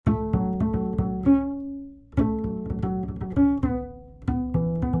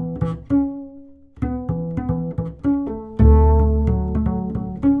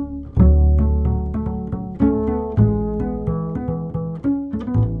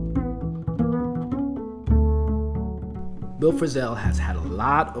Bill Frisell has had a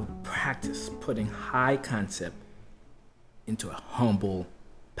lot of practice putting high concept into a humble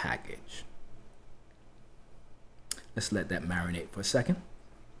package. Let's let that marinate for a second.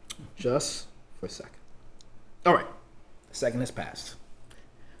 Just for a second. All right. A second has passed.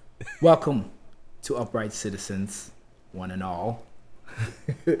 Welcome to Upright Citizens, one and all.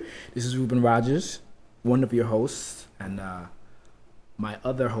 This is Ruben Rogers, one of your hosts, and my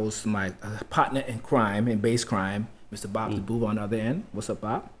other host, my partner in crime, in base crime, Mr. Bob DeBouve on the other end. What's up,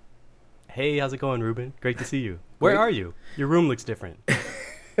 Bob? Hey, how's it going, Ruben? Great to see you. Where are you? Your room looks different.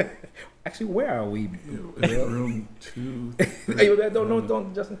 Actually, where are we? Room 2.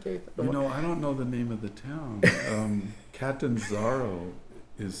 Don't, just in case. I don't know the name of the town. Catanzaro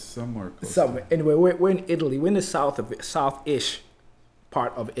is somewhere close. Anyway, we're in Italy. We're in the south-ish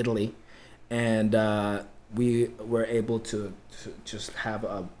part of Italy, and we were able to just have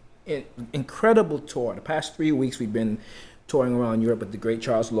an incredible tour. The past 3 weeks, we've been touring around Europe with the great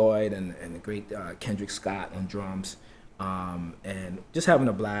Charles Lloyd and the great Kendrick Scott on drums, and just having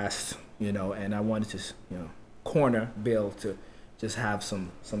a blast, and I wanted to, corner Bill to just have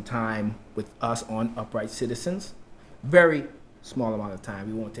some time with us on Upright Citizens. Very small amount of time.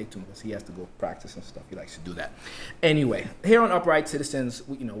 We won't take too much because he has to go practice and stuff. He likes to do that. Anyway, here on Upright Citizens,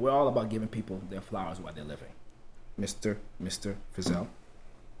 we're all about giving people their flowers while they're living. Mr. Frisell.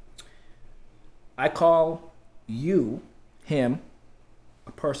 I call him,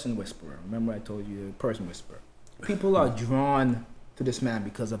 a person whisperer. Remember I told you, a person whisperer. People are drawn to this man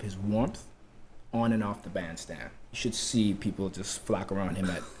because of his warmth on and off the bandstand. You should see people just flock around him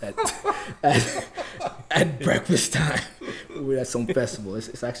at breakfast time. We're at some festival.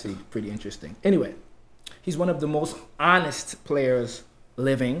 It's actually pretty interesting. Anyway, he's one of the most honest players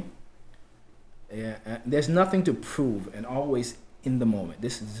living. Yeah, there's nothing to prove, and always in the moment.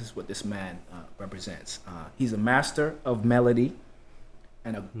 This is what this man represents. He's a master of melody,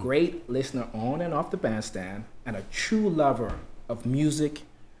 and a great listener on and off the bandstand, and a true lover of music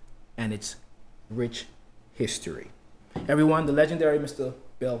and its rich history. Everyone, the legendary Mr.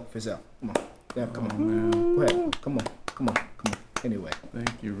 Bill Frisell. Come on. Yeah, come on. Man. Go ahead. Come on. Anyway.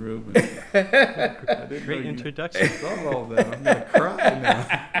 Thank you, Ruben. Great introduction. I love all that. I'm going to cry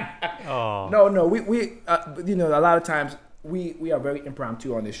now. Oh. No. We a lot of times we are very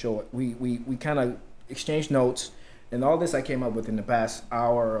impromptu on this show. We kind of exchange notes. And all this I came up with in the past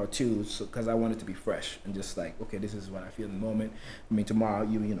hour or two, because I wanted to be fresh and just like, okay, this is what I feel in the moment. I mean, tomorrow,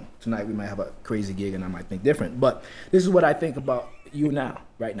 tonight we might have a crazy gig and I might think different. But this is what I think about you now,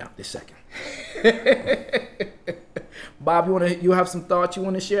 right now, this second. Bob, you have some thoughts you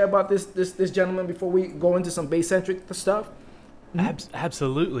want to share about this gentleman before we go into some bass-centric stuff?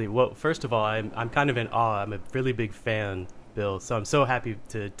 Absolutely. Well, first of all, I'm kind of in awe. I'm a really big fan, Bill. So I'm so happy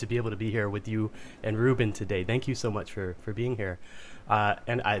to be able to be here with you and Ruben today. Thank you so much for being here.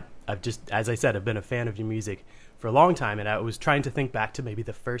 And I've just, as I said, I've been a fan of your music for a long time. And I was trying to think back to maybe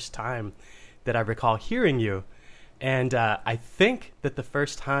the first time that I recall hearing you. And I think that the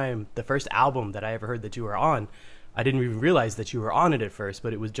first album that I ever heard that you were on, I didn't even realize that you were on it at first,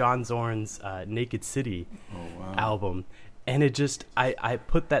 but it was John Zorn's Naked City album. And it just, I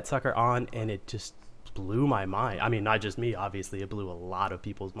put that sucker on and it just blew my mind. I mean, not just me, obviously, it blew a lot of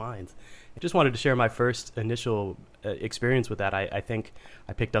people's minds. I just wanted to share my first initial experience with that. I think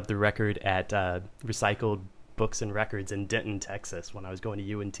I picked up the record at Recycled Books and Records in Denton, Texas, when I was going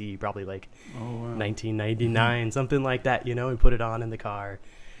to UNT, probably like 1999, something like that, and put it on in the car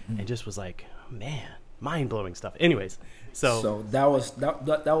and just was like, man, mind-blowing stuff. Anyways, so that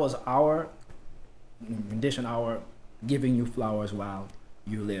was our rendition, our giving you flowers while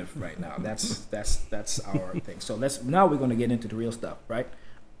you live right now. That's our thing. So now we're going to get into the real stuff, right?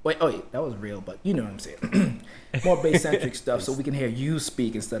 Wait, that was real, but you know what I'm saying. More bass-centric stuff, so we can hear you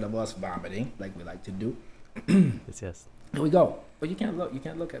speak instead of us vomiting, like we like to do. yes. Here we go. But you can't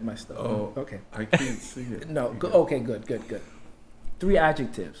look at my stuff. Oh, okay. I can't see it. No. Okay. Good. 3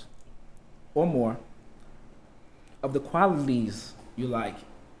 adjectives or more of the qualities you like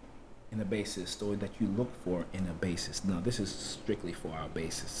in a bassist, or that you look for in a bassist. No, this is strictly for our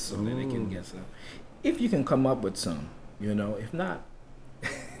bassists, so that they can get some. If you can come up with some, if not.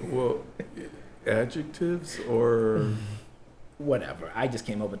 Well, adjectives or whatever. I just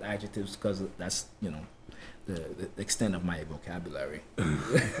came up with adjectives because that's the extent of my vocabulary.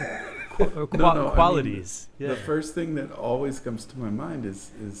 Qualities. I mean, the first thing that always comes to my mind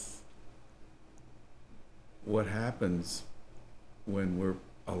is what happens when we're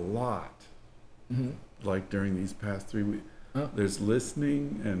a lot, like during these past 3 weeks. There's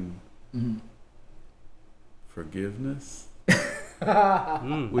listening and forgiveness.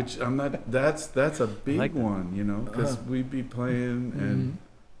 which I'm not. That's a big like that. one, you know, because we'd be playing and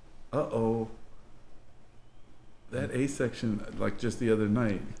that A section, like just the other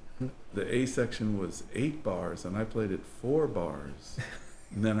night, the A section was 8 bars and I played it 4 bars,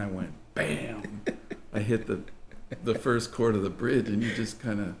 and then I went bam. I hit the first chord of the bridge, and you just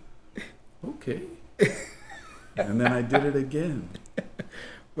kind of okay, and then I did it again.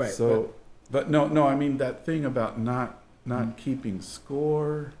 Right. So, but no, I mean that thing about not keeping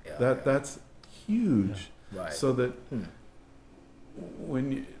score, that's huge. Right. So that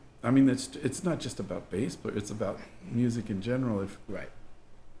when you, I mean, it's not just about bass, but it's about music in general. If right.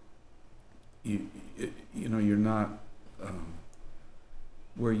 you know, you're not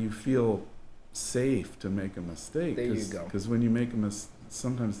where you feel safe to make a mistake. There you go. Because when you make a mistake,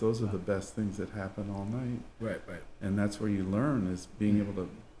 sometimes those are the best things that happen all night. Right. Right. And that's where you learn, is being able to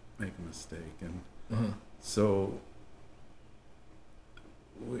make a mistake. And so,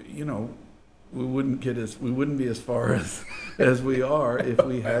 you know, we wouldn't be as far as we are if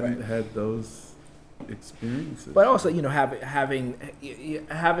we hadn't had those experiences. But also, you know, having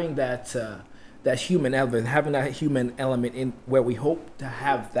that human element in where we hope to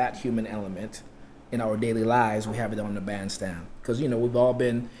have that human element in our daily lives, we have it on the bandstand. Because, you know, we've all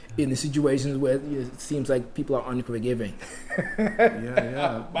been in the situations where it seems like people are unforgiving.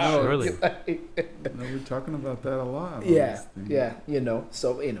 Yeah. Surely. No, we're talking about that a lot. Yeah, you know.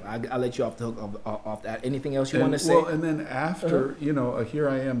 So, you know, I'll let you off the hook off that. Anything else you want to say? Well, and then after, you know, here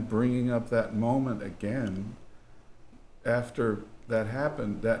I am bringing up that moment again. After that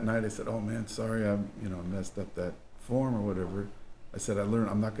happened that night, I said, "Oh man, sorry, I messed up that form or whatever." I said, "I learned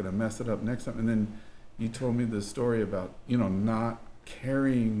I'm not going to mess it up next time." And then you told me the story about, you know, not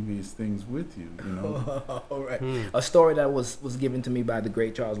carrying these things with you, you know. All right. A story that was given to me by the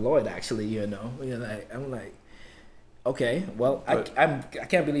great Charles Lloyd, actually, you know. I'm like, okay, well, I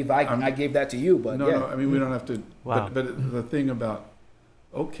can't believe I gave that to you, but no, I mean, we don't have to. Wow. But the thing about,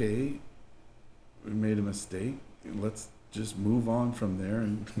 okay, we made a mistake. Let's just move on from there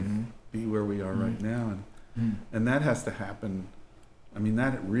and be where we are right now, and that has to happen. I mean,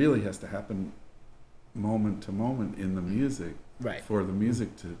 that really has to happen moment to moment in the music, right, for the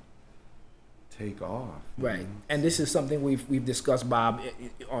music to take off, right. know? And this is something we've discussed, Bob,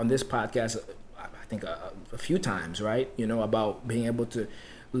 on this podcast, I think a few times, right? You know, about being able to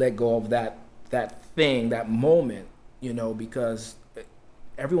let go of that thing, that moment, you know, because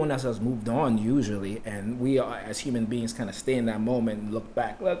everyone else has moved on usually, and we are, as human beings, kind of stay in that moment and look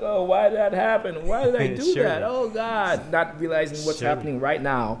back like, oh, why did that happen? Why did I do Sure. that? Oh God, not realizing what's Sure. happening right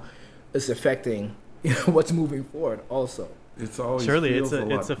now is affecting, you know, what's moving forward also. It's always Surely, feels a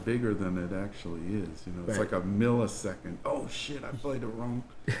it's lot a- bigger than it actually is. You know, it's Right. like a millisecond. Oh shit! I played it wrong.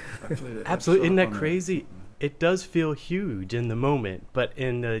 I played it. Absolutely, isn't F that sharp on crazy? It does feel huge in the moment, but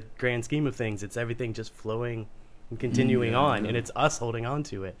in the grand scheme of things, it's everything just flowing and continuing on, and it's us holding on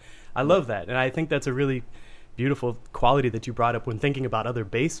to it. I love that, and I think that's a really beautiful quality that you brought up when thinking about other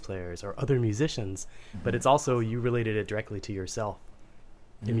bass players or other musicians, but it's also, you related it directly to yourself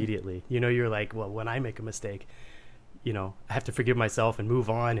immediately. You know, you're like, well, when I make a mistake, you know, I have to forgive myself and move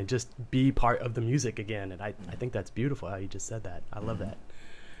on and just be part of the music again. And I think that's beautiful how you just said that. I love that.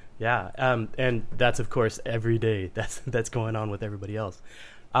 Yeah. And that's, of course, every day that's going on with everybody else.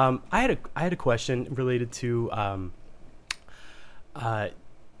 I had a question related to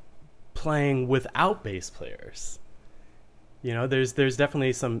playing without bass players. You know, there's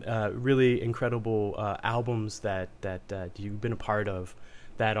definitely some really incredible albums that you've been a part of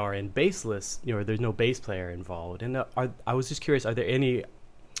that are in bassless, you know, there's no bass player involved. And I was just curious, are there any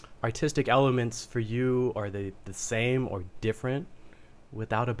artistic elements for you? Are they the same or different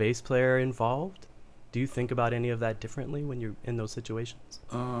without a bass player involved? Do you think about any of that differently when you're in those situations?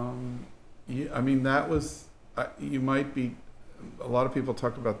 Yeah, I mean, that was, you might be, a lot of people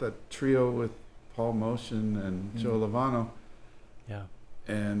talk about that trio with Paul Motion and Joe Lovano. Yeah.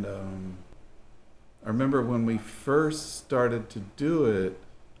 And I remember when we first started to do it,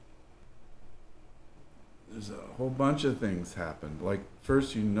 there's a whole bunch of things happened. Like,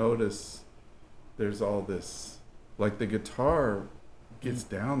 first you notice there's all this, like the guitar gets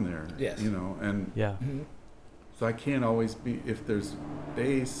down there, Yes. you know, and Yeah. so I can't always be, if there's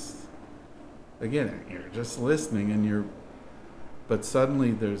bass, again, you're just listening and but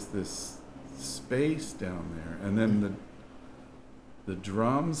suddenly there's this space down there, and then the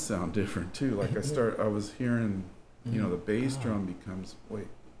drums sound different too. Like I was hearing, you know, the bass drum becomes,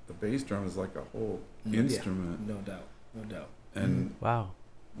 the bass drum is like a whole instrument. Yeah, no doubt. And Wow.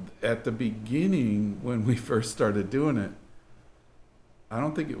 at the beginning, when we first started doing it, I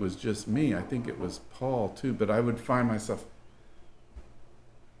don't think it was just me. I think it was Paul too. But I would find myself,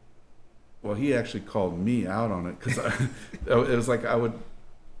 well, he actually called me out on it because it was like I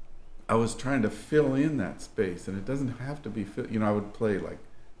was trying to fill in that space, and it doesn't have to be I would play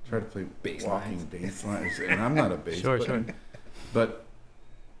try to play Bass walking lines. bass lines, and I'm not a bass Sure, player. sure. But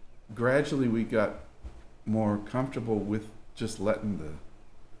gradually we got more comfortable with just letting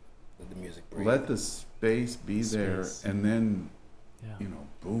Let the music breathe. let the space be there, Space. and then Yeah.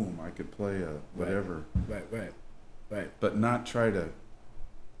 boom, I could play a whatever, Right. but not try to.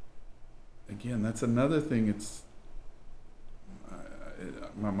 Again, that's another thing. It's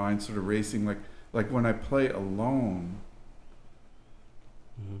my mind's sort of racing, like when I play alone,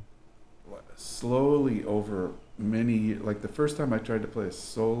 Mhm. slowly over many years. Like the first time I tried to play a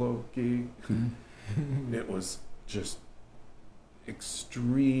solo gig, it was just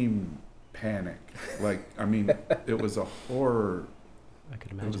extreme panic. Like, I mean, it was a horror. I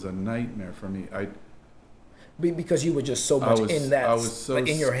could It was imagine. a nightmare for me. Because you were just so I much was- in that, I was so like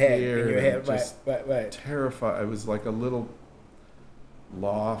in your head, scared and just right. terrified. I was like a little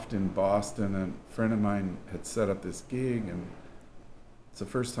loft in Boston, and a friend of mine had set up this gig, and it's the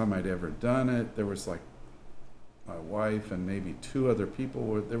first time I'd ever done it. There was like my wife and maybe two other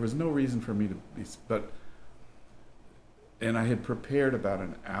people. There was no reason for me to be, and I had prepared about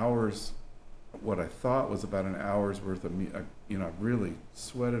an hour's, what I thought was about an hour's worth of I really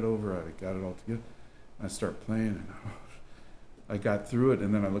sweated over it. I got it all together. I start playing, and I got through it,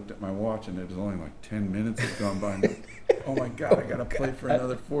 and then I looked at my watch, and it was only like 10 minutes had gone by. And oh my God, I got to play for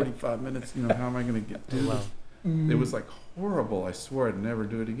another 45 minutes. How am I going to get through Wow. this? It was like horrible. I swore I'd never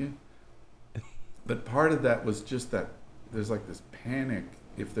do it again. But part of that was just that there's like this panic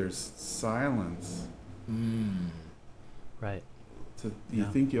if there's silence. Right. You Yeah.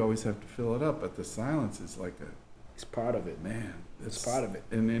 think you always have to fill it up, but the silence is like It's part of it. man. It's part of it.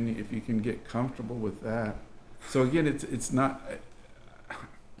 And then if you can get comfortable with that, so again, it's not.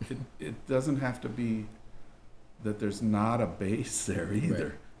 It doesn't have to be that there's not a bass there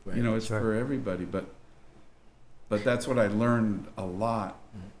either. Right. It's Sure. for everybody. But that's what I learned a lot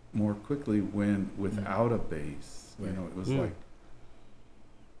more quickly without a bass. Right. It was Mm. like.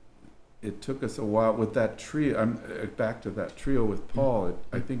 It took us a while with that trio. I'm back to that trio with Paul.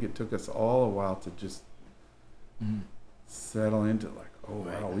 I think it took us all a while to just settle into oh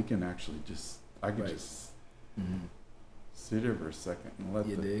Right. wow, we can actually I could Right. just sit here for a second and let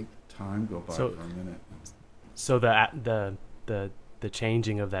You the dig? time go by So- for a minute. So the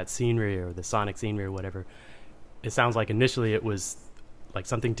changing of that scenery or the sonic scenery or whatever, it sounds like initially it was like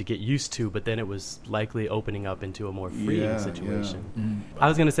something to get used to, but then it was likely opening up into a more freeing Yeah, situation. I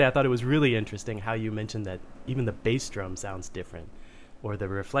was going to say, I thought it was really interesting how you mentioned that even the bass drum sounds different, or the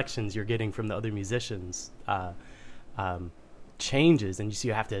reflections you're getting from the other musicians changes, and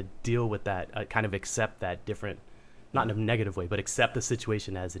you have to deal with that, kind of accept that different, not in a negative way, but accept the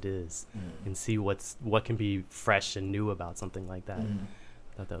situation as it is, and see what can be fresh and new about something like that.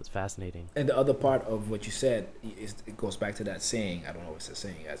 I thought that was fascinating. And the other part of what you said is it goes back to that saying. I don't know if it's a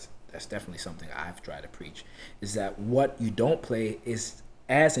saying. That's definitely something I've tried to preach. Is that what you don't play is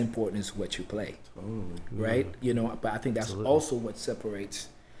as important as what you play, Totally. right? But I think that's Absolutely. also what separates,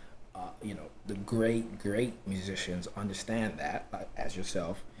 the great musicians understand that, as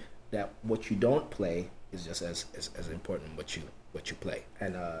yourself, that what you don't play is just as important what you play.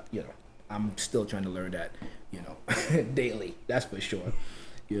 And I'm still trying to learn that, daily. That's for sure.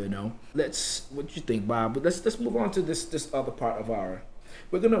 What do you think, Bob? But let's move on to this other part of our.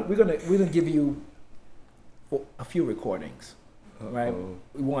 We're gonna give you a few recordings, right? Uh-oh.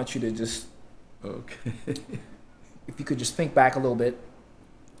 We want you to just, Okay. if you could just think back a little bit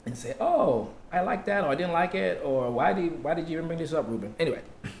and say, "Oh, I like that," or "I didn't like it," or "Why did you even bring this up, Ruben?" Anyway,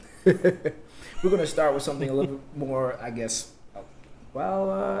 we're gonna start with something a little bit more, I guess.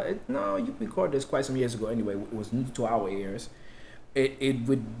 No, you recorded this quite some years ago. Anyway, it was new to our ears. It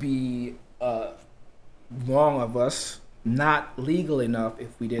would be wrong of us, not legal enough,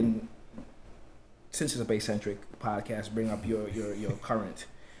 if we didn't, since it's a bass-centric podcast, bring up your current,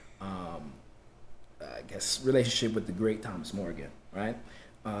 I guess, relationship with the great Thomas Morgan, right?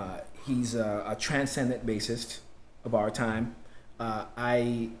 He's a transcendent bassist of our time.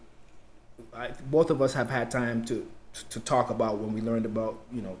 Both of us have had time to talk about when we learned about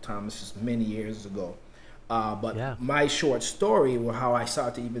Thomas just many years ago. But Yeah. my short story, or how I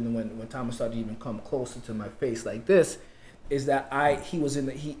started to even when Thomas started to even come closer to my face like this, is that he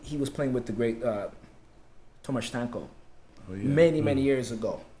was playing with the great Tomasz Stanko Oh, yeah. many years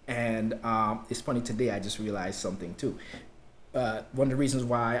ago. And it's funny, today I just realized something too. One of the reasons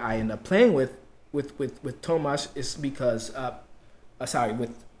why I ended up playing with Tomasz is because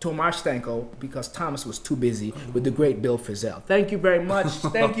Tomar Stanko because Thomas was too busy with the great Bill Frisell. Thank you very much.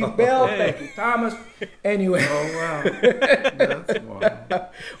 Thank you, Bill. Thank you, Thomas. Anyway. Oh wow, that's wild.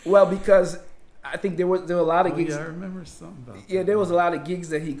 Well, because I think there were a lot of Oh, gigs. yeah, I remember something about that. Yeah, there was a lot of gigs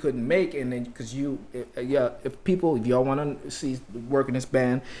that he couldn't make, and then because if y'all want to see work in this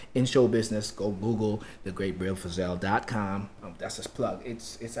band in show business, go Google thegreatBillFrisell.com. That's his plug.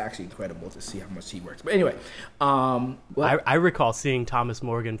 It's actually incredible to see how much he works. But anyway, well, I recall seeing Thomas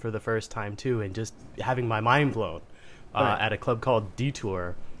Morgan for the first time too, and just having my mind blown Right. at a club called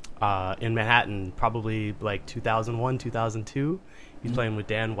Detour in Manhattan, probably like 2001, 2002. He's playing with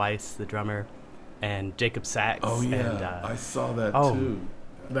Dan Weiss, the drummer, and Jacob Sachs. Oh yeah, and, I saw that oh. too.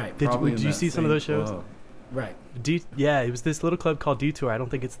 right, Probably did in you that see some of same those shows? club. right. Yeah, it was this little club called Detour. I don't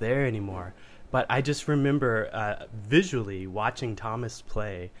think it's there anymore. But I just remember visually watching Thomas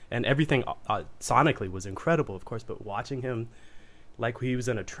play, and everything sonically was incredible, of course, but watching him like he was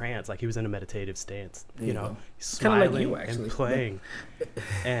in a trance, like he was in a meditative stance, There you you know, go. Kinda like smiling you, actually. and playing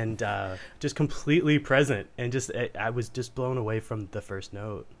and just completely present. And just I was just blown away from the first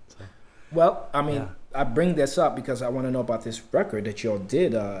note. So. Well, I mean, Yeah. I bring this up because I want to know about this record that y'all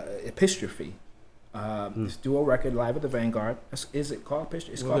did, Epistrophe. This duo record live at the Vanguard. Is it called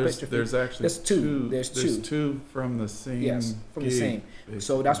Epistrophe? It's Well, called there's, Epistrophe. there's actually There's two. There's two. two from the same. Yes, from the gig, same. So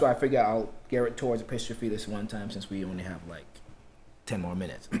basically. that's why I figured I'll gear it towards Epistrophe this one time since we only have like 10 more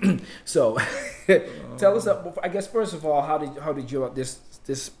minutes. So tell us, I guess first of all, how did your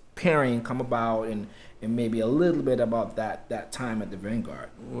this pairing come about, and maybe a little bit about that time at the Vanguard.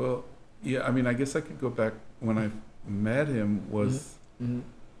 Well, yeah. I mean, I guess I could go back when I met him. Was Mm-hmm.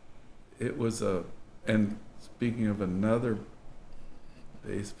 it was a and speaking of another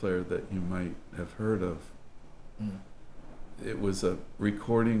bass player that you might have heard of, Mm. it was a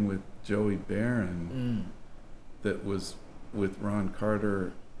recording with Joey Barron that was with Ron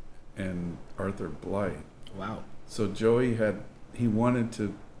Carter and Arthur Blythe. Wow. So Joey he wanted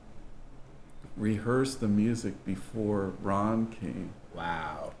to rehearse the music before Ron came,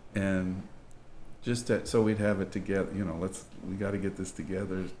 Wow. and just so we'd have it together. You know, we got to get this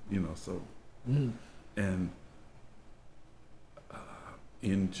together. You know, so Mm. and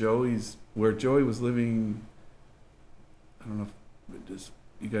in where Joey was living, I don't know if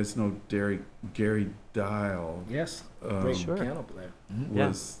you guys know Gary Dial. Yes. Um, Great Sure. piano player. Mhm. Yeah.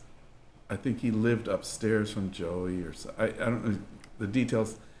 was I think he lived upstairs from Joey or so. I don't know the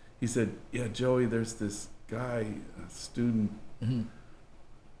details. He said, "Yeah, Joey, there's this guy, a student, Mhm.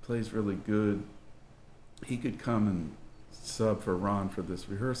 plays really good. He could come and sub for Ron for this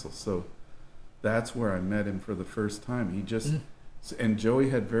rehearsal." So that's where I met him for the first time. He just and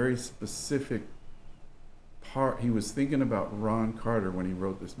Joey had very specific he was thinking about Ron Carter when he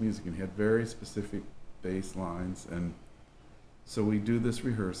wrote this music, and he had very specific bass lines. And so we do this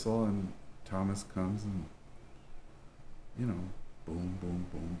rehearsal, and Thomas comes and, you know, boom, boom,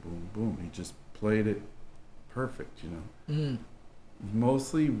 boom, boom, boom. He just played it perfect, you know. Mm.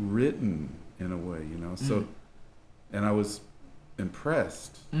 Mostly written in a way, you know. So, and I was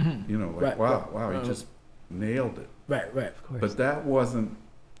impressed, Mhm. you know, like, Right, wow, right, wow, right. he just nailed it. Right. Right. Of course. But that wasn't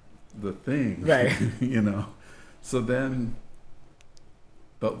the thing, Right. you know. So then,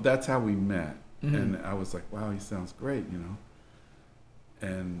 but that's how we met, Mhm. and I was like, wow, he sounds great, you know.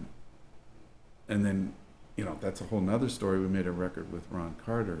 And then, you know, that's a whole nother story. We made a record with Ron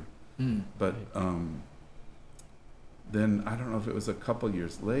Carter, Mm. but then I don't know if it was a couple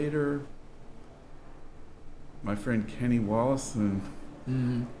years later. My friend Kenny Wallison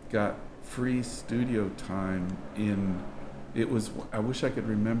Mhm. got free studio time in I wish I could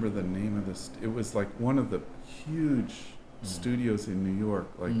remember the name of this. It was like one of the huge studios in New York,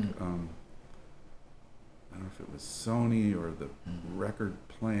 like I don't know if it was Sony or the record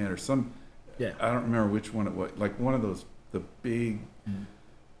plant or some. Yeah. I don't remember which one it was. Like one of those, the big, Mm.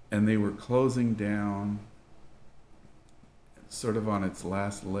 and they were closing down, sort of on its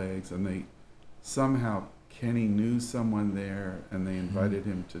last legs, and they somehow Kenny knew someone there, and they invited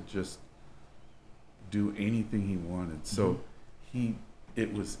him to just do anything he wanted. So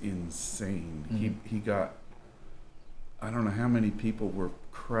it was insane. He got, I don't know how many people were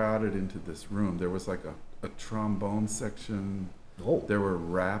crowded into this room. There was like a trombone section. Oh. There were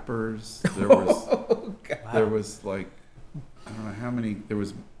rappers. There was God. there was like, I don't know how many. There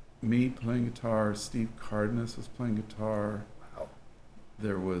was me playing guitar. Steve Cardenas was playing guitar. Wow.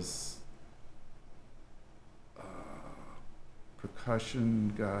 There was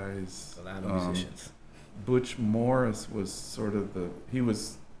percussion guys. A lot of musicians. Butch Morris was sort of he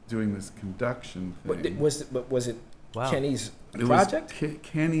was doing this conduction But thing. was it Wow. Kenny's It project? was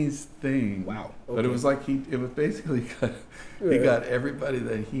Kenny's thing. Wow. But Okay. it was like it was basically he got everybody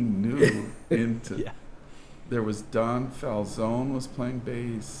that he knew into. Yeah. There was Don Falzone was playing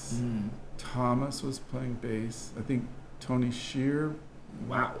bass. Mm. Thomas was playing bass. I think Tony Shear.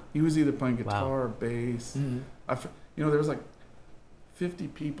 Wow. He was either playing guitar Wow. or bass. Mm. There was like 50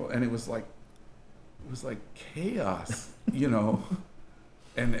 people, and it was like chaos,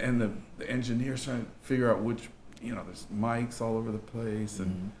 and the engineers trying to figure out which, there's mics all over the place,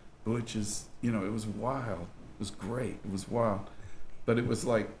 and Butch is, it was wild. It was great. It was wild, but it was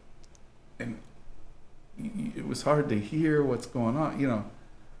like, and it was hard to hear what's going on,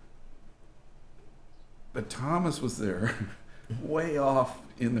 But Thomas was there, way off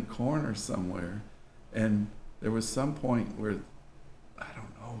in the corner somewhere, and there was some point where, I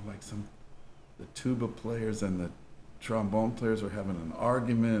don't know, like the tuba players and the trombone players were having an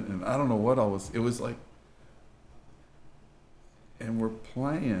argument, and I don't know what it was like, and we're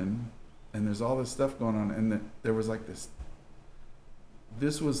playing, and there's all this stuff going on, and there was like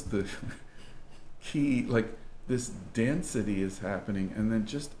this was the key, like this density is happening, and then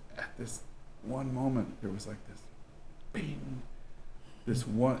just at this one moment, there was like this bing,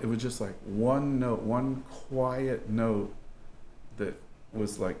 it was just like one note, one quiet note that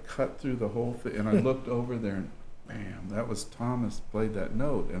was like cut through the whole thing, and I looked over there, and bam, that was Thomas played that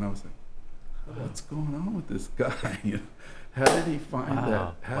note, and I was like, what's going on with this guy? How did he find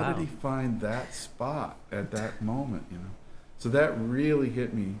that? How did he find that spot at that moment? So that really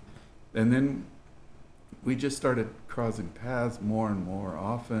hit me, and then we just started crossing paths more and more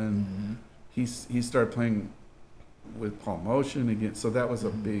often. He started playing with Paul Motion again, so that was a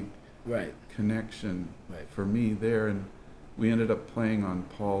big Right. connection Right. for me there, and we ended up playing on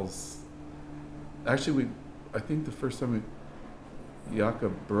Paul's. Actually, I think the first time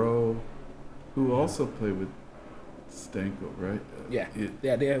Jakob Bro, who also played with Stanko, right? Yeah. It-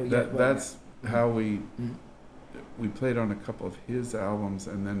 Yeah. that's how we played on a couple of his albums,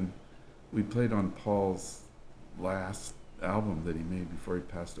 and then we played on Paul's last album that he made before he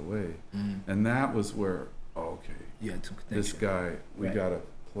passed away, and that was where Yeah. this guy we Right. gotta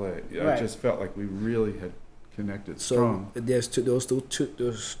play. I Right. just felt like we really had connected So strong.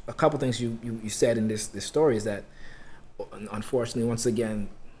 there's a couple things you said in this story is that, unfortunately, once again,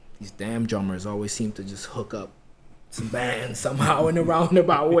 these damn drummers always seem to just hook up some bands somehow in a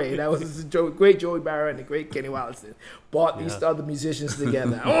roundabout way. That was the great Joey Barrett and the great Kenny Wallison brought these other musicians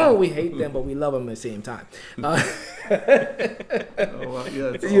together. Oh, we hate them, but we love them at the same time.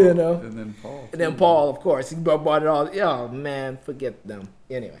 It's You know. and then Paul. And then too. Paul, of course, he brought it all. Oh man, forget them.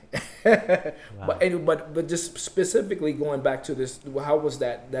 Anyway, but just specifically going back to this, how was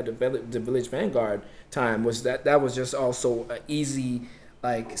that the Village Vanguard time? Was that was just also an easy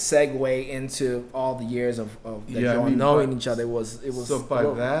like segue into all the years of Yeah, I y'all mean, knowing but- each other? It was So by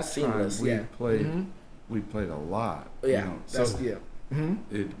real that seamless. time, we Yeah. played. Mhm. We played a lot. Yeah, So that's yeah. Mm-hmm.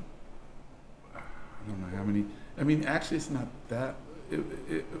 I don't know how many. I mean, actually, it's not that.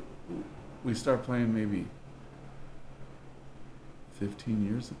 We started playing maybe 15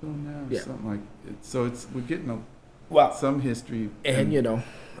 years ago now, or Yeah. something like it. So we're getting Well, some history. and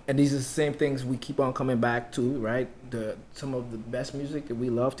and these are the same things we keep on coming back to, right? Some of the best music that we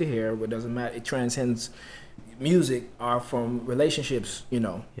love to hear, but doesn't matter, it transcends music, are from relationships,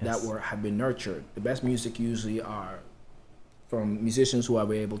 that have been nurtured. The best music usually are from musicians who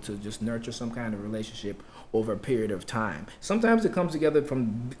are able to just nurture some kind of relationship over a period of time. Sometimes it comes together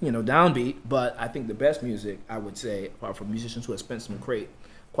from downbeat, but I think the best music, I would say, are from musicians who have spent some great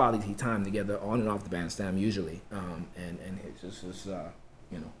quality time together on and off the bandstand usually, and it's just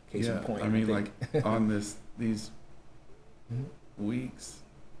case in point. I mean, think. like on these Mhm. weeks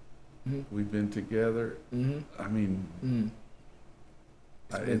Mhm. we've been together. Mm-hmm. I mean,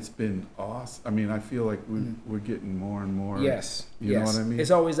 Mm-hmm. it's been awesome. I mean, I feel like we're getting more and more. Yes. You know what I mean?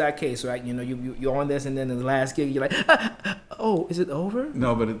 It's always that case, right? You're on this, and then in the last gig, you're like, oh, is it over?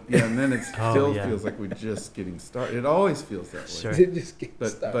 No, but and then it Oh, still yeah. feels like we're just getting started. It always feels that way. Sure. It just gets But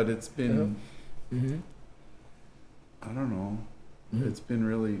started. it's been Mm-hmm. I don't know. Mhm. It's been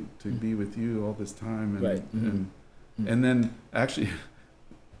really to be with you all this time, and Right. Mhm. and then actually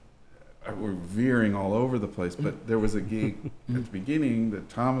we're veering all over the place. But there was a gig at the beginning that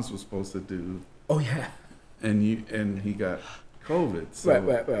Thomas was supposed to do, Oh yeah. and he got COVID. So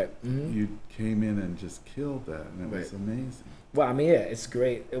Right. Mm-hmm. you came in and just killed that, and it was Right. amazing. Well, I mean, yeah, it's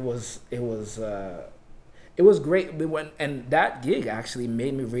great. It was great. And that gig actually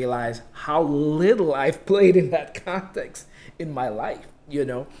made me realize how little I've played in that context in my life.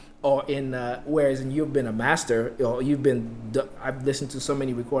 or in whereas you've been a master, or I've listened to so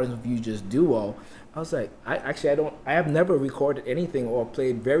many recordings of you just duo. I was like, I have never recorded anything or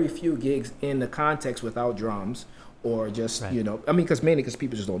played very few gigs in the context without drums, or just Right. I mean, mainly because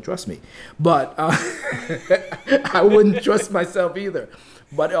people just don't trust me, but I wouldn't trust myself either.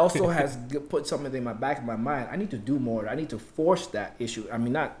 But it also has put something in my back of my mind. I need to do more. I need to force that issue. I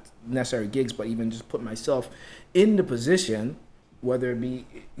mean, not necessarily gigs, but even just put myself in the position, whether it be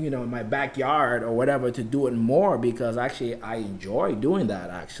in my backyard or whatever, to do it more, because actually I enjoy doing that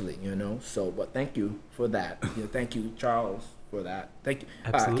actually. So, but thank you for that. Thank you, Charles, for that. Thank you. I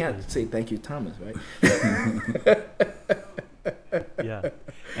Absolutely. can't say thank you, Thomas, right? Yeah.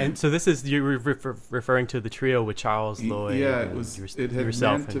 And so this is, you're referring to the trio with Charles, Lloyd, Yeah, and it had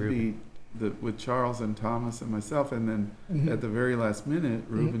yourself meant and to Ruben. be with Charles and Thomas and myself, and then Mhm. at the very last minute,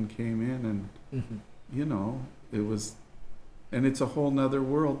 Ruben came in, and Mhm. it was, and it's a whole nother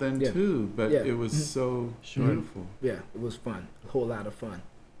world then Yeah. too. But Yeah. it was Mhm. so Sure. beautiful. Yeah, it was fun. A whole lot of fun.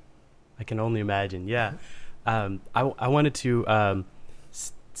 I can only imagine. Yeah. I wanted to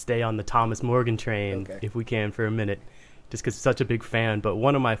stay on the Thomas Morgan train, Okay. if we can, for a minute, just because such a big fan. But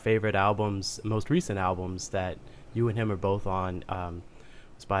one of my favorite albums, most recent albums that you and him are both on,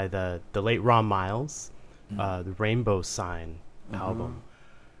 was by the late Ron Miles, the Rainbow Sign album.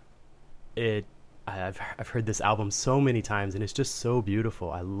 I've heard this album so many times, and it's just so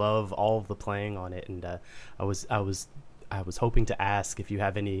beautiful. I love all of the playing on it, and I was hoping to ask if you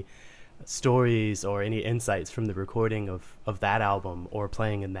have any stories or any insights from the recording of that album or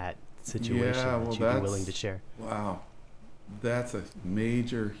playing in that situation Yeah, well, that you'd be willing to that's- share. Wow, that's a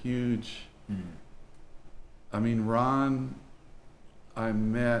major, huge. Mm. I mean, Ron, I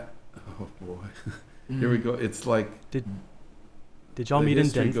met. Oh boy, here we go. It's like Did y'all the meet in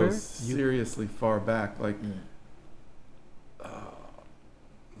history Denver? goes seriously far back. Like, Mm. I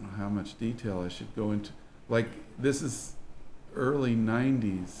don't know how much detail I should go into. Like, this is early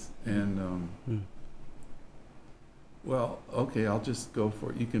 '90s, and Mm. well, okay, I'll just go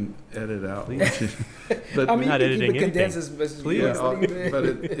for it. You can edit out. Please. what you- but I mean, not you can keep editing it condensed anything. as Please. yeah, Please. but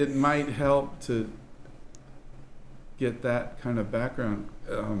it might help to get that kind of background.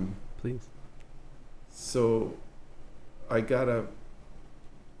 Please. So I got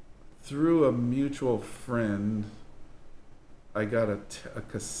through a mutual friend, I got a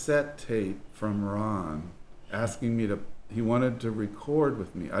cassette tape from Ron asking me he wanted to record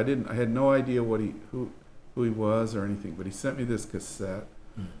with me. I had no idea who he was or anything, but he sent me this cassette.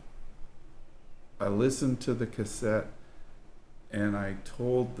 I listened to the cassette, and I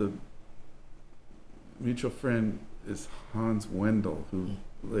told the mutual friend is Hans Wendell, who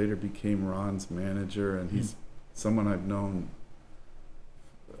later became Ron's manager, and he's someone I've known.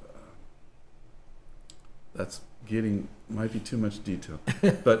 That's might be too much detail.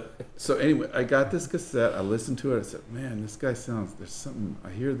 But so anyway, I got this cassette, I listened to it, I said, man, this guy there's something, I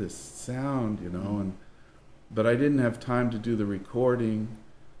hear this sound, but I didn't have time to do the recording.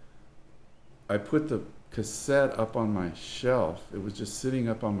 I put the cassette up on my shelf. It was just sitting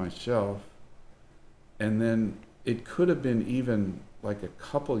up on my shelf. And then it could have been even like a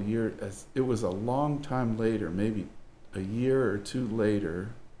couple years, it was a long time later, maybe a year or two later.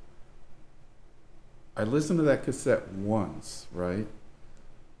 I listened to that cassette once, right?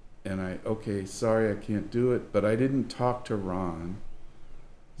 And okay, sorry, I can't do it, but I didn't talk to Ron.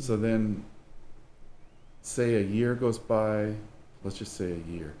 So then, say a year goes by, let's just say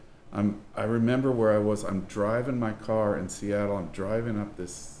a year. I remember where I was. I'm driving my car in Seattle. I'm driving up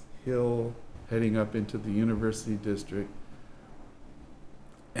this hill, heading up into the University District.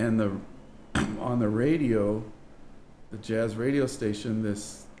 And on the radio, the jazz radio station,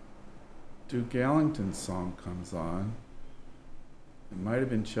 this Duke Ellington song comes on. It might have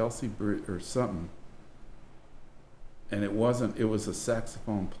been Chelsea or something. And it was a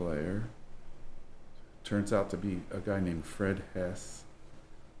saxophone player. Turns out to be a guy named Fred Hess.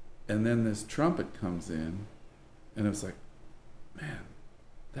 And then this trumpet comes in, and it was like, man,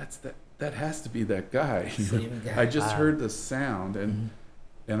 that has to be that guy. Same guy. I just heard the sound, and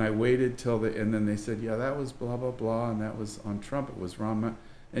I waited and then they said, yeah, that was blah, blah, blah, and that was on trumpet, was Ron.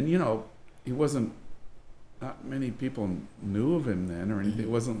 And he wasn't, not many people knew of him then or anything. It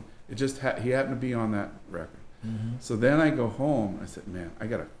wasn't, he happened to be on that record. So then I go home, I said, man, I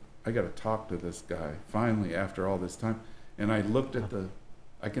gotta talk to this guy, finally, after all this time. And I looked at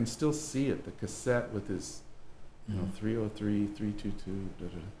I can still see it, the cassette with his, 303, 322,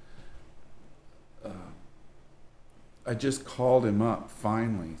 I just called him up,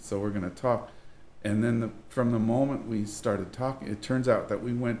 finally, so we're gonna talk. And then from the moment we started talking, it turns out that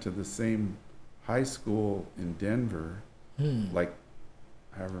we went to the same high school in Denver, like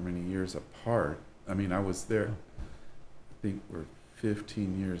however many years apart. I mean, I was there, I think we're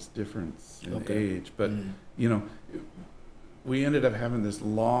 15 years difference in Okay. age, but you know, we ended up having this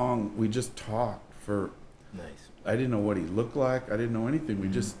long, we just talked for, Nice. I didn't know what he looked like. I didn't know anything. We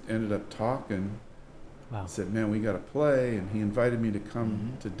just ended up talking. Wow. Said, man, we got to play. And he invited me to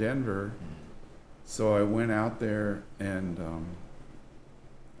come to Denver. So I went out there and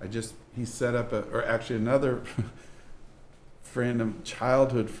he set up or actually another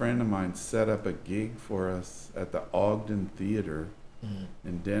childhood friend of mine set up a gig for us at the Ogden Theater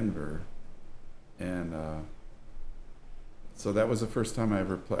in Denver. And so that was the first time I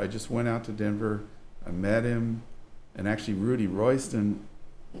ever played. I just went out to Denver. I met him, and actually Rudy Royston,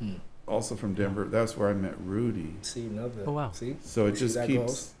 also from Denver. That's where I met Rudy. See another. Oh, wow. See. So it See just that keeps.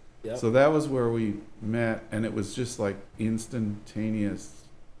 goes? Yep. So that was where we met, and it was just like instantaneous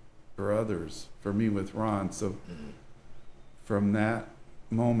brothers for me with Ron. So from that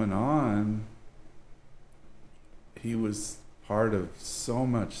moment on, he was part of so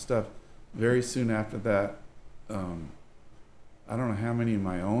much stuff. Very soon after that, I don't know how many of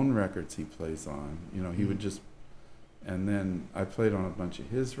my own records he plays on. You know, he would just, and then I played on a bunch of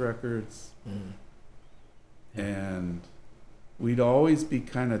his records, and we'd always be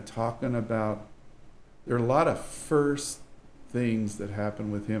kind of talking about, there are a lot of first things that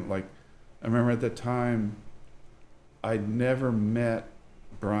happened with him. Like, I remember at the time, I'd never met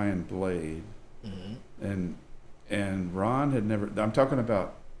Brian Blade, and Ron had never, I'm talking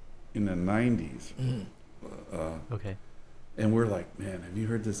about in the 90s. Okay. And we're like, man, have you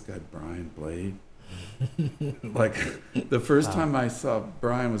heard this guy, Brian Blade? Like, the first time I saw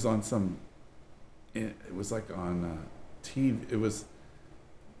Brian was on it was like on TV. He was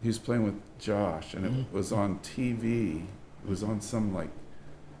playing with Josh, and it was on TV. It was on some like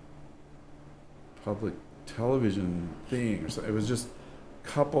public television thing or something. It was just a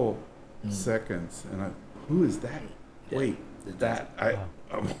couple seconds, and who is that? Yeah. Wait, that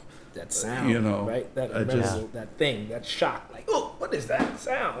That sound, you know, right? That I just- memorable, that thing, that shock. Like, oh, what is that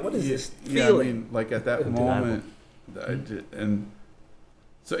sound? What is this Yeah, I feeling? mean, like at that Undeniable. moment, I did, and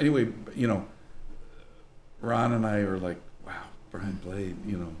so anyway, you know, Ron and I were like, wow, Brian Blade,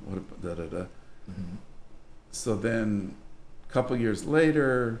 you know, what a, da da da. So then, a couple years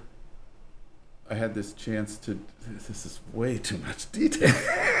later, I had this chance to. This is way too much detail,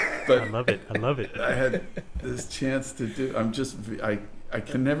 but I love it. I love it. I had this chance to do. I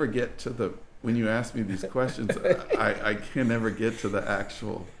can never get to the. When you ask me these questions, I can never get to the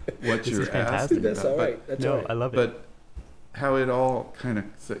actual what This you're is asking fantastic. That's about. all right. That's all No, right. I love it. But how it all kind of.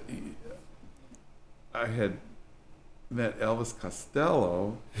 I had met Elvis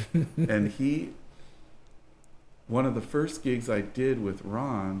Costello, and one of the first gigs I did with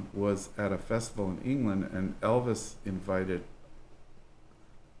Ron was at a festival in England, and Elvis invited.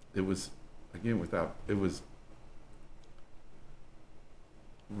 It was, again, it was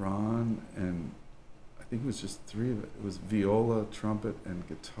Ron and I think it was just three of it. It was viola, trumpet, and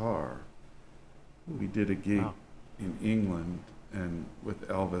guitar. We did a gig Wow. in England and with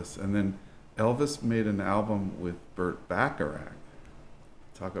Elvis, and then Elvis made an album with Burt Bacharach.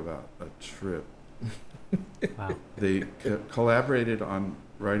 Talk about a trip. Wow. They collaborated on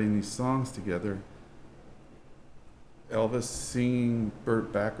writing these songs together. Elvis singing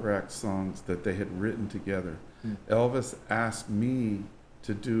Burt Bacharach songs that they had written together. Elvis asked me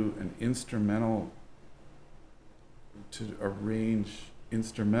to do an instrumental, to arrange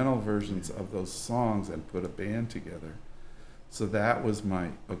instrumental versions of those songs and put a band together. So that was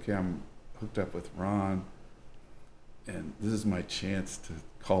okay, I'm hooked up with Ron, and this is my chance to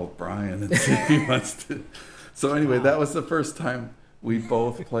call Brian and see if he wants to. So anyway, that was the first time we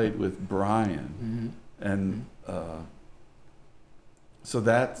both played with Brian, and so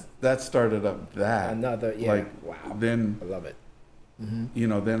that started up that. Another, yeah. Like, wow. then I love it. you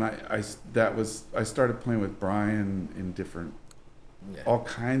know, then I started playing with Brian in different, Yeah. all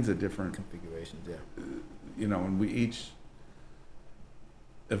kinds of different, Configurations, yeah. you know, and we each,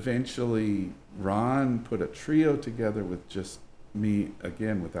 eventually Ron put a trio together with just me,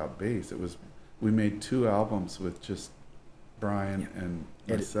 again, without bass. We made 2 albums with just Brian and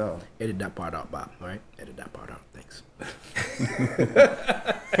myself. Edit that part out, Bob, all right? Edit that part out, thanks.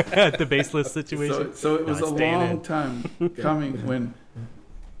 The baseless situation. So it was No, a it's staying long in. time coming when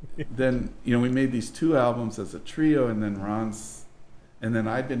then, you know, we made these 2 albums as a trio, and then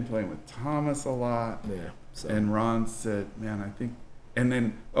I'd been playing with Thomas a lot, Yeah. So and Ron said, man, I think, and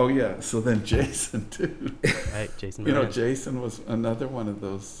then, oh yeah, so then Jason too. Right, Jason. You know, Moran. Jason was another one of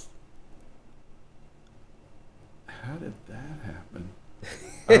those. How did that happen?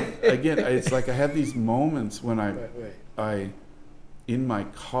 Again, it's like I have these moments when right. in my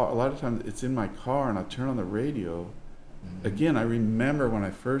car. A lot of times it's in my car, and I turn on the radio. Again, I remember when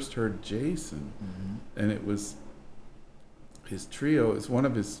I first heard Jason, and it was his trio. It's one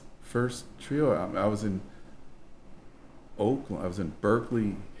of his first trio. I was in Oakland. I was in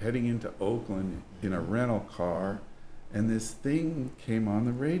Berkeley, heading into Oakland in a rental car, and this thing came on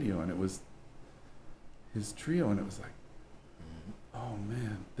the radio, and it was his trio, and it was like, oh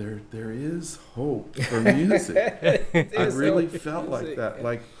man, there is hope for music. I really felt like that.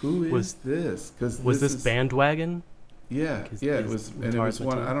 Like, who is this? Because Was this Bandwagon? Yeah, 'Cause yeah, it his was, and it guitar was one.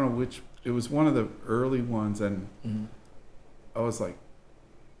 material? I don't know which. It was one of the early ones, and I was like,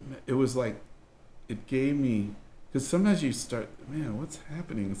 it was like, it gave me, because sometimes you start, man, what's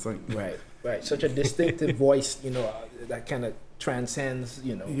happening? It's like, Right. Such a distinctive voice, that kind of transcends,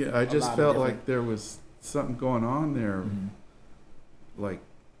 yeah, I a just lot of felt different- like there was something going on there, like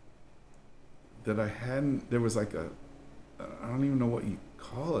that I hadn't. There was like I don't even know what you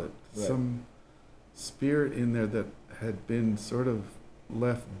call it, Right. some spirit in there that had been sort of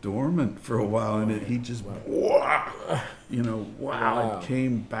left dormant for a while, and he just, wow, Wow. it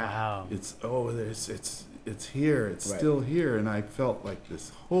came back. Wow. It's here. It's Right. still here, and I felt like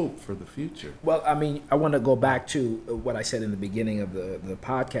this hope for the future. Well, I mean, I want to go back to what I said in the beginning of the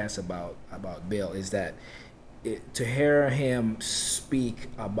podcast about Bill, is that to hear him speak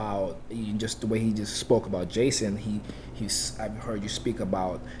about just the way he just spoke about Jason, I've heard you speak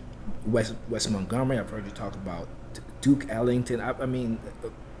about Wes Montgomery. I've heard you talk about Duke Ellington. I mean,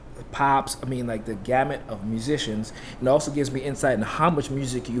 Pops. I mean, like the gamut of musicians. It also gives me insight into how much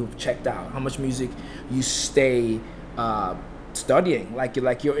music you've checked out, how much music you stay studying. Like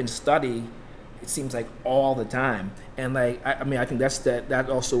you're in study. It seems like all the time, and like I think that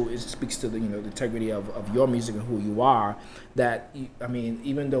also speaks to the the integrity of your music and who you are. That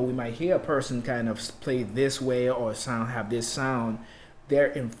even though we might hear a person kind of play this way or have this sound,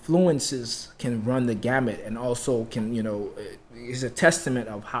 their influences can run the gamut, and also can is a testament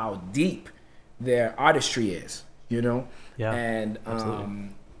of how deep their artistry is. Yeah, And absolutely.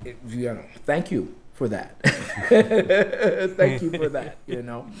 thank you for that. Thank you for that.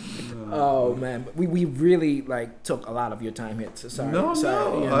 Oh man, but we really took a lot of your time here. So sorry. No,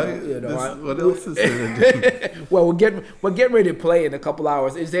 sorry, what else is there to do? Well, we're getting ready to play in a couple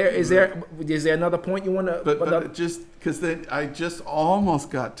hours. Is there another point you want to? But just because then I just almost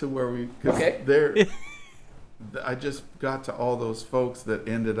got to where we. Okay. I just got to all those folks that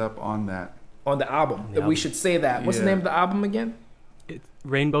ended up on that. On the album, The we album. should say that. What's the Yeah. name of the album again? It's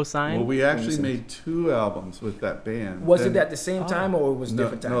Rainbow Sign. Well, we actually made 2 albums with that band. Was it And- at the same time or it was No,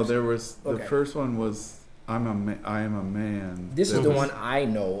 different times? no, there was the Okay. first one was I am a man. This is There the was- one I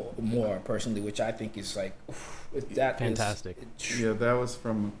know more personally, which I think is that is- Fantastic. Yeah, that was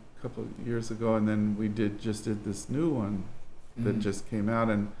from a couple of years ago, and then we just did this new one that Mhm. just came out.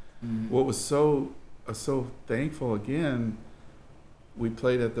 And Mhm. what was so thankful again, we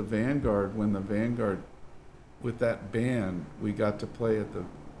played at the Vanguard when the Vanguard, with that band, we got to play at the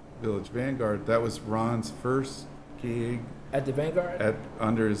Village Vanguard. That was Ron's first gig At the Vanguard.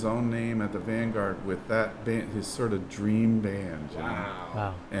 under his own name at the Vanguard with that band, his sort of dream band. Wow.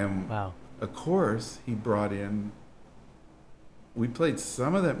 Wow. And Wow. of course, he brought in. We played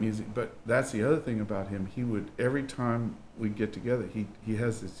some of that music, but that's the other thing about him. He would, every time we get together, he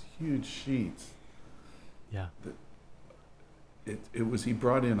has this huge sheets. Yeah. He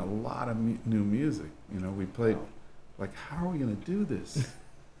brought in a lot of new music. We played, like, how are we going to do this?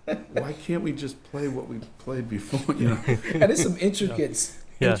 Why can't we just play what we played before? And it's some intricate,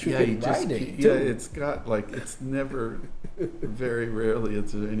 Yeah. intricate writing yeah, too. it's got it's never, very rarely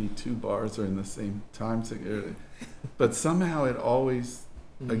is there any 2 bars are in the same time. But somehow it always,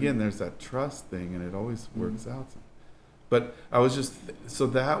 again, there's that trust thing, and it always works out. But I was so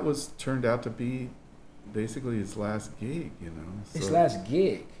that turned out to be basically his last gig, His So- last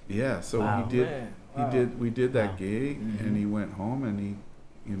gig. Yeah, so Wow. he did. Man, He wow. did. We did that Wow. gig, Mhm. and he went home, and he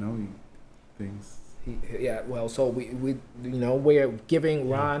things. Yeah, well, so we're giving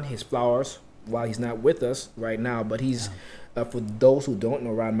Ron his flowers while he's not with us right now, but he's for those who don't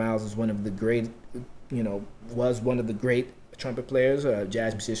know, Ron Miles is one of the great, was one of the great trumpet players,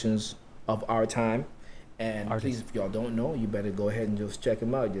 jazz musicians of our time. And Artist. please, if y'all don't know, you better go ahead and just check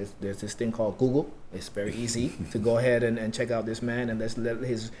him out. There's this thing called Google. It's very easy to go ahead and check out this man, and let's let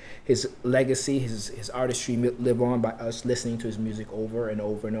his legacy, his artistry live on by us listening to his music over and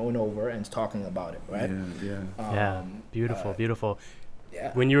over and over and over and talking about it, right? Yeah. Yeah. Beautiful. Beautiful.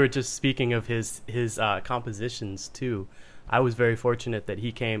 Yeah. When you were just speaking of his compositions too, I was very fortunate that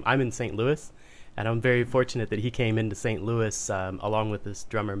he came. I'm in St. Louis, And I'm very fortunate that he came into St. Louis along with this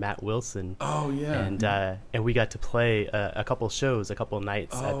drummer Matt Wilson, Oh yeah. and we got to play a couple shows, a couple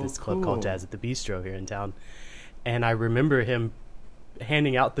nights at Oh, this club called cool. Jazz at the Bistro here in town. And I remember him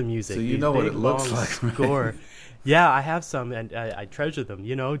handing out the music. So you these know what big, it looks long like, right? score. Yeah, I have some, and I treasure them.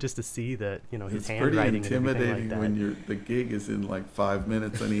 Just to see his It's pretty handwriting and everything like intimidating that. when the gig is in like 5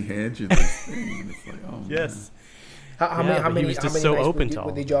 minutes and he hands you this thing. And it's like, oh Yes. How Yeah, many but he was just so nights open did, to all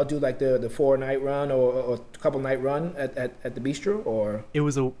did of y'all do like the 4-night run or couple night run at the bistro or It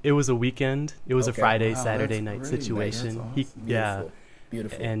was a weekend. It was a Okay. Friday, Wow, Saturday that's night great, man. situation. That's He, awesome. yeah,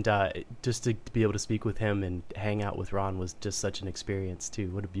 beautiful. and just to be able to speak with him and hang out with Ron was just such an experience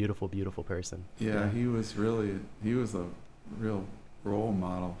too. What a beautiful, beautiful person. Yeah, he was a real role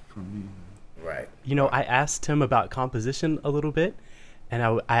model for me. Right. I asked him about composition a little bit, and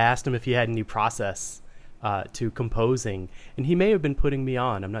I asked him if he had any process to composing, and he may have been putting me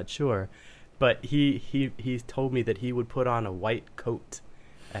on. I'm not sure, but he told me that he would put on a white coat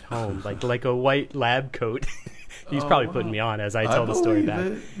at home, like a white lab coat. He's Oh, probably wow. putting me on as I tell the story believe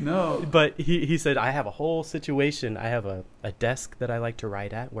back. it. No. But he said, I have a whole situation. I have a desk that I like to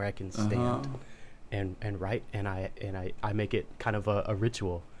write at where I can stand Uh-huh. and write, and I make it kind of a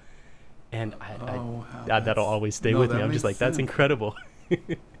ritual. And Wow, that'll that's- always stay no, with me. that I'm just makes like, that's sense. incredible.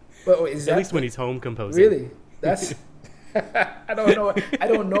 But is At that least when he's home composing. really? That's I don't know. I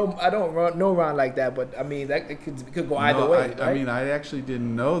don't know Ron like that. But I mean, that it could go either No, way. I right? mean, I actually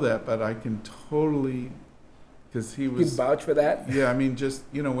didn't know that, but I can totally, because he you can was. vouch for that. Yeah, I mean, just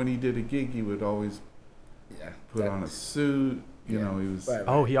when he did a gig, he would always Yeah. put on a suit. You Yeah. know, he was. Right,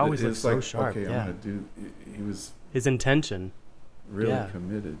 Oh, he always looks it's so like, sharp. Okay, Yeah. I'm gonna do. He was His intention. really Yeah.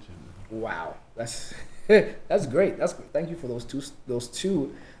 committed. Wow, that's that's great. Thank you for those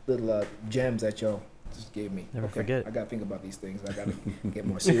two little gems that y'all just gave me. Never Okay, forget. I gotta think about these things. I gotta get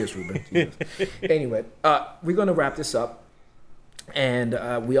more serious, Ruben. Jesus. Anyway, we're gonna wrap this up, and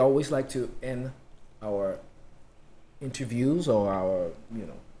we always like to end our interviews or our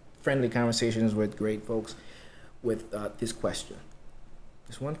friendly conversations with great folks with this question.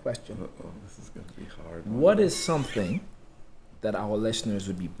 This one question. Oh, this is gonna be hard. What is something that our listeners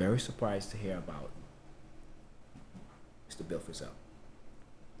would be very surprised to hear about Mr. Bill Frisell?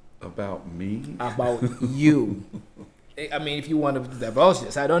 about me? About you. I mean, if you want to divulge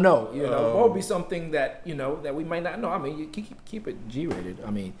this, I don't know. What would be something that that we might not know? I mean, you keep it G-rated.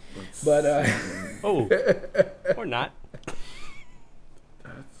 I mean, Let's but see. Oh, or not.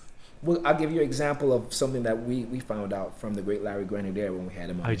 I'll give you an example of something that we found out from the great Larry Grenadier when we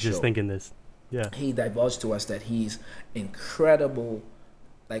had him on I the was show. just thinking this. Yeah. He divulged to us that he's incredible,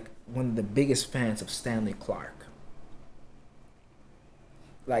 like one of the biggest fans of Stanley Clark.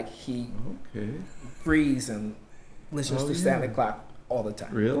 Like he Okay. breathes and listens Oh, to yeah. Stanley Clark all the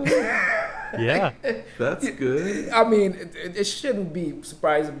time. Really? Yeah. That's good. I mean, it shouldn't be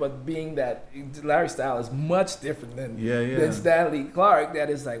surprising, but being that Larry's style is much different than Yeah. Stanley Clark, that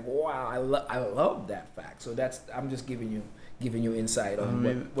is like, wow, I love that fact. So I'm just giving you insight on I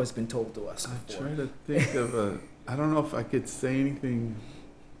mean, what's been told to us I'm before. trying to think of I don't know if I could say anything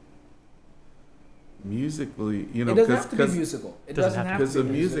musically, It doesn't have to be musical. It Doesn't doesn't have because to the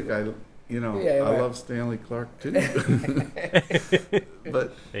be music musical. I Yeah, I right. love Stanley Clark too.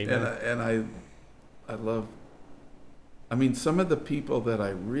 But Amen. I love, I mean, some of the people that I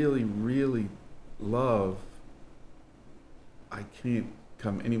really, really love, I can't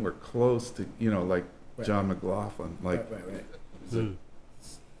come anywhere close to, like Right. John McLaughlin, like Right. he's a Mm.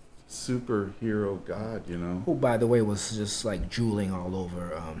 superhero god, Who, by the way, was just like drooling all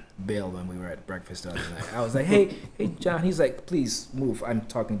over Bill when we were at breakfast the other night. I was like, hey, John. He's like, please move. I'm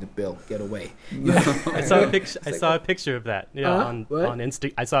talking to Bill. Get away. I saw a picture. I saw a picture of that. Yeah, Uh-huh. What? on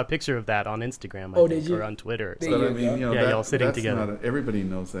Insta. I saw a picture of that on Instagram. I Oh, think, did you? Or on Twitter. There But you I mean, go. Yeah, y'all sitting that's together. not everybody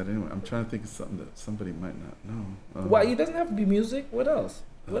knows that anyway. I'm trying to think of something that somebody might not know. Well, it doesn't have to be music. What else?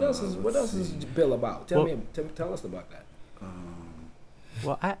 What else is let's see. Bill about? Tell Well- me. Tell us about that.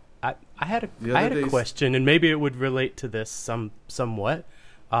 Well, I had The I had other a day- question, and maybe it would relate to this somewhat.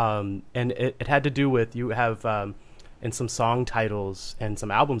 And it had to do with you have in some song titles and some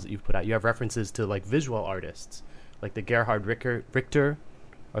albums that you've put out. You have references to like visual artists, like the Gerhard Richter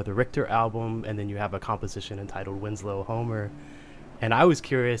or the Richter album, and then you have a composition entitled Winslow Homer. And I was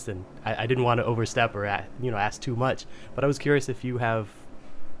curious, and I didn't want to overstep or ask too much, but I was curious if you have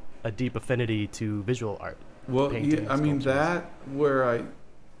a deep affinity to visual art. Well, painting I mean sculptures. that where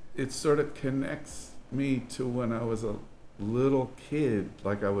it sort of connects me to when I was a little kid.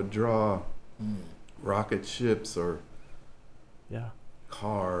 Like I would draw rocket ships or Yeah.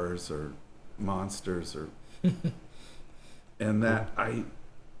 cars or monsters or, and that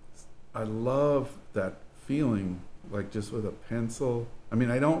I love that feeling, like just with a pencil. I mean,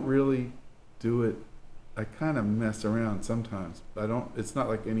 I don't really do it. I kind of mess around sometimes. I don't. It's not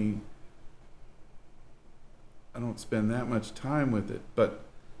like any. I don't spend that much time with it, but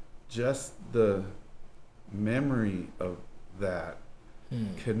just the memory of that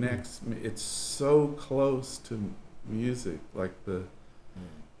connects me. It's so close to music, like the.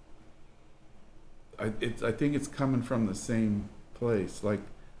 I think it's coming from the same place, like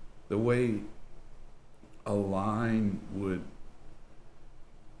the way a line would,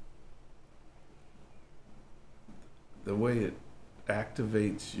 the way it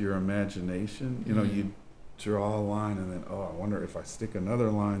activates your imagination. You know, you draw a line and then, oh, I wonder if I stick another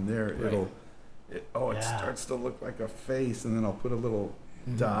line there, Right. it Yeah. starts to look like a face, and then I'll put a little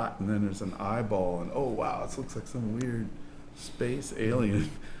dot, and then there's an eyeball, and oh wow, this looks like some weird space alien.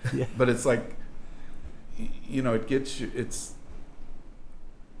 Yeah. But it's like, you know, it gets you. It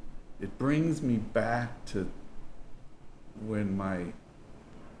brings me back to when my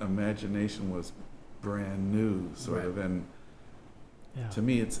imagination was brand new, sort Right. of, and Yeah. to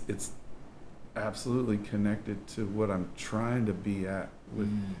me, it's absolutely connected to what I'm trying to be at with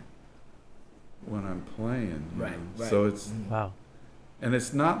when I'm playing. You Right, know? right. So it's Wow. and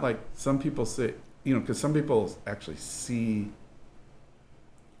it's not like some people say, you know, because some people actually see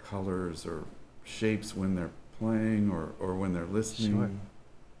colors or shapes when they're playing or when they're listening.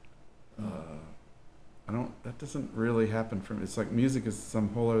 I don't. That doesn't really happen for me. It's like music is some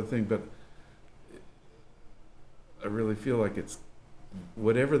whole other thing, but I really feel like it's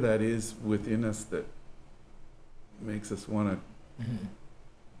whatever that is within us that makes us want to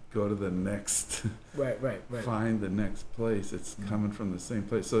go to the next, Right. find the next place. It's coming from the same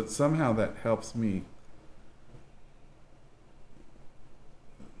place. So somehow that helps me,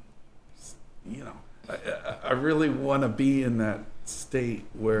 you know, I really want to be in that state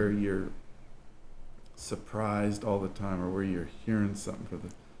where you're surprised all the time, or where you're hearing something for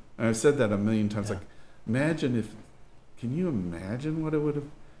the. And I've said that a million times. Yeah. Like, imagine if. Can you imagine what it would have?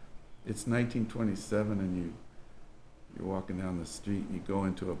 It's 1927, and you're walking down the street, and you go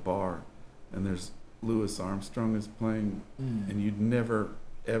into a bar, and there's Louis Armstrong is playing, and you'd never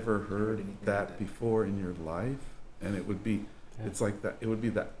ever heard anything like that that. before in your life, and it would be. Yeah. It's like that. It would be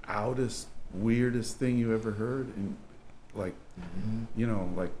the outest, weirdest thing you ever heard, and like, you know,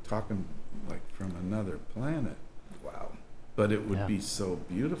 like talking like from another planet. Wow. But it would Yeah. be so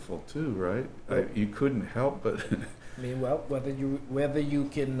beautiful too, right? Right. You couldn't help but. I mean, well, whether you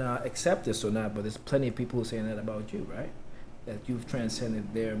can accept this or not, but there's plenty of people who saying that about you, right? That you've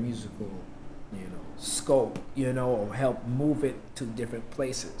transcended their musical, scope, or help move it to different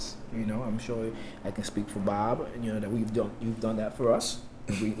places. I'm sure I can speak for Bob, that you've done that for us.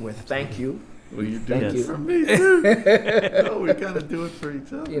 And we thank you. Well, you do Thank it you. for me too. No, we gotta do it for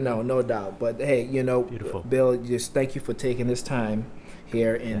each other. No doubt. But hey, Beautiful. Bill, just thank you for taking this time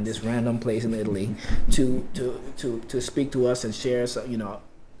here in this random place in Italy to speak to us and share some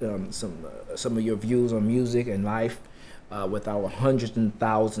of your views on music and life with our hundreds and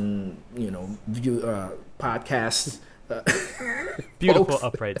thousands podcasts. Beautiful folks.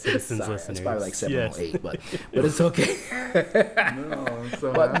 upright citizens Sorry, listeners. it's probably like 7 Yes. or 8, but it's okay. No, I'm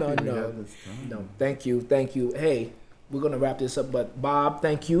so But happy no. we had this time. No, thank you. Hey, we're gonna wrap this up. But Bob,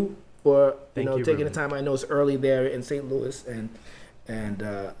 thank you for Thank you, taking the Ruben. time. I know it's early there in St. Louis, and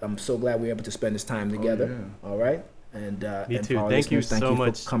I'm so glad we were able to spend this time together. yeah. All right, and Me and too. for our Thank you listeners, thank so you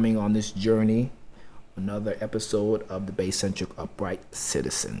much. for coming on this journey. Another episode of the Bay-Centric Upright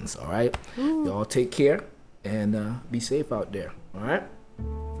Citizens. All right, y'all take care and be safe out there. All right.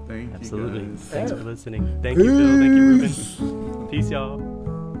 Thank Absolutely. you guys. Thanks for listening. Thank you, Bill. Thank you, Ruben. Peace, y'all.